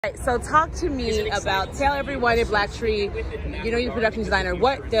Right, so talk to me about, tell everyone at Black Tree, you know, you're a production designer,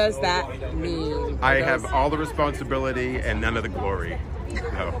 what does that mean? I have all the responsibility and none of the glory.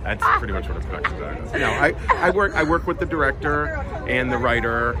 No, that's pretty much what a production designer is. No, I work with the director and the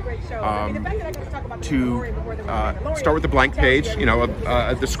writer to start with the blank page, you know,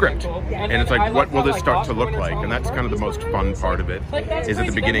 the script, and it's like, what will this start to look like? And that's kind of the most fun part of it, is at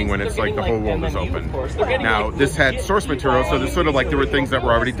the beginning when it's like the whole world is open. Now, this had source material, so there's sort of like, there were things that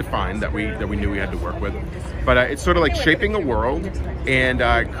were already defined that we knew we had to work with, but it's sort of like shaping a world and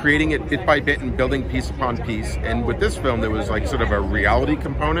creating it bit by bit and building piece upon piece. And with this film, there was like sort of a reality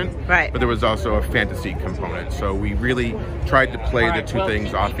component, right, but there was also a fantasy component. So we really tried to play the two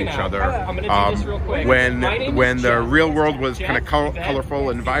things off each other. When the real world was kind of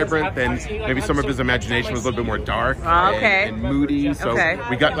colorful and vibrant, then maybe some of his imagination was a little bit more dark and moody. So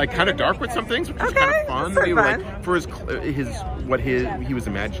we got like kind of dark with some things, which was kind of fun. We were like, for what he was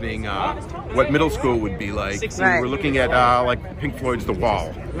imagining what middle school would be like. We were looking at like Pink Floyd's The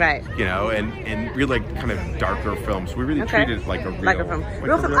Wall, right? You know, and really like kind of darker films. We really treated it like a real film.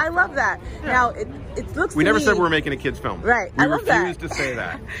 I love that. Now it looks. We never said we were making a kids film. Right. We refused to say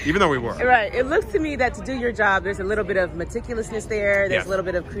that, even though we were. Right. It looks to me that to do your job, there's a little bit of meticulousness there. There's a little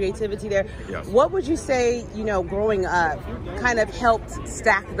bit of creativity there. Yes. What would you say, you know, growing up, kind of helped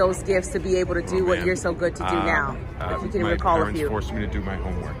stack those gifts to be able to do what you're so good to do now? If you can recall a few. My parents forced me to do my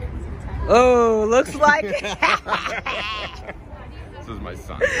homework. Oh, looks like This is my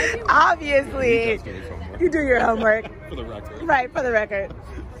son. Obviously, you do your homework. For the record. Right, for the record.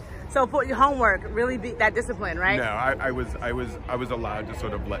 So for your homework, really be that discipline, right? No, I was allowed to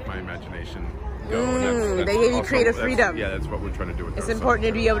sort of let my imagination go. They gave you creative freedom. Yeah, that's what we're trying to do with It's important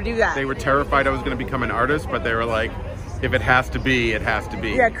to be able to do that. They were terrified I was going to become an artist, but they were like, if it has to be, it has to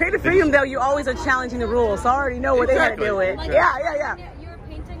be. Yeah, creative freedom though, you always are challenging the rules, so I already know what they had to do with. Like, Yeah. You were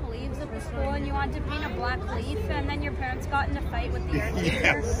painting leaves at the school and you wanted to paint a black leaf, and then your parents got in a fight with the art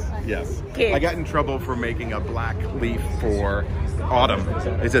teacher. Yes. Kids. I got in trouble for making a black leaf for autumn.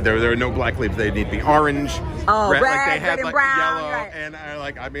 They said there are no black leaves; they need to be orange, red, like they had and like brown, yellow, right. and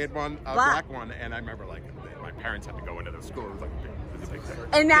I made one a black one, and I remember like my parents had to go into the school. It was like, this is a big thing.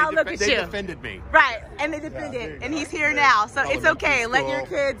 And now look at you. They defended me. Right, and they defended, and he's here now, so it's okay. Let your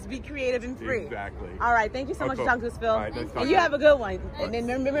kids be creative and free. Exactly. All right, thank you so much for talking to us, Phil. Right, and you have a good one. And then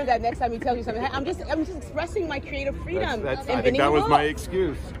remember that next time he tells you something, I'm just expressing my creative freedom. I think that was my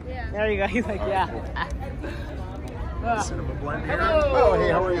excuse. There you go. He's like, yeah. Cinema Blend here. Oh, hey,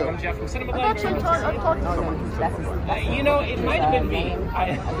 how are you? I'm Jeff from Cinema I'm Blend. talking to someone from Cinema Blend. You know, it might have been me.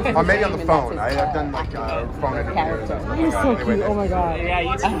 Oh, maybe on the phone. I have done like phone interviews. You're so cute. Oh my god. Yeah,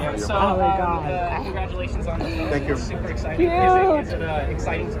 you too. So, oh my god. Congratulations on the film. Thank you. Super excited. Cute. Is it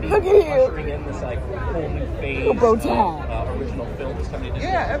exciting to be Look at you. ushering in this like whole new phase of original films coming into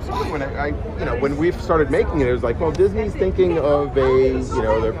Yeah, absolutely. When we started making it, it was like, well, Disney's thinking of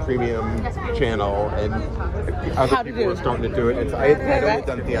their premium channel, and other people were starting to do it. I had only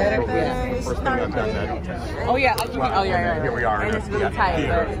done theatrical. This is the first thing I've done that. Oh yeah. Yeah. Here we are. And it's really tight.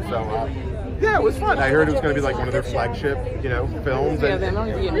 So, yeah, it was fun. I heard it was going to be like one of their flagship, films. Yeah, And they're not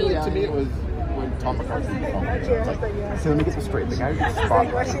gonna be a really, media. to me, it was when Tom McCarthy was on it. It's like, so let me get this straight. The guy who's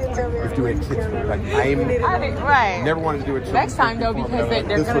Spotlight is doing kids film. Like, Right. never wanted to do it. Next time though, because they're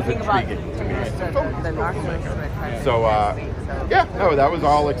going to think about the narcissist. So, that was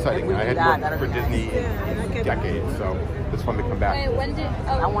all exciting. I had worked for Disney in decades, so it was fun to come back. Wait, when did?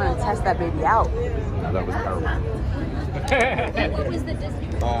 I want to test that baby out. No, that was terrible. Wait, what was the Disney?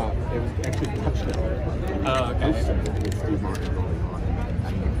 It was actually Touchdown. Oh, okay. With Steve Martin.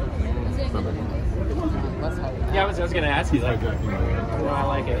 Yeah, I was going to ask you, like, I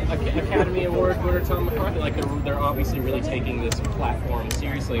like it. Academy Award winner Tom McCarthy, like they're obviously really taking this platform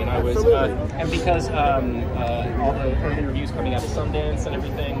seriously, and I was, and because all the early reviews coming out of Sundance and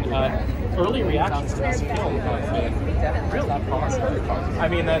everything, early reactions to this film have been really positive. I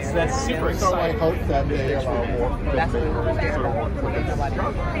mean, that's super So I exciting. hope that they allow more filmmakers to sort of work with it.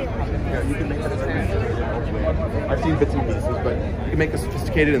 You can make it. I've seen bits and pieces, but you can make a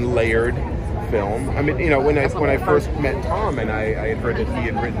sophisticated and layered film. I mean, when I first met Tom and I had heard that he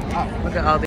had written. Look at all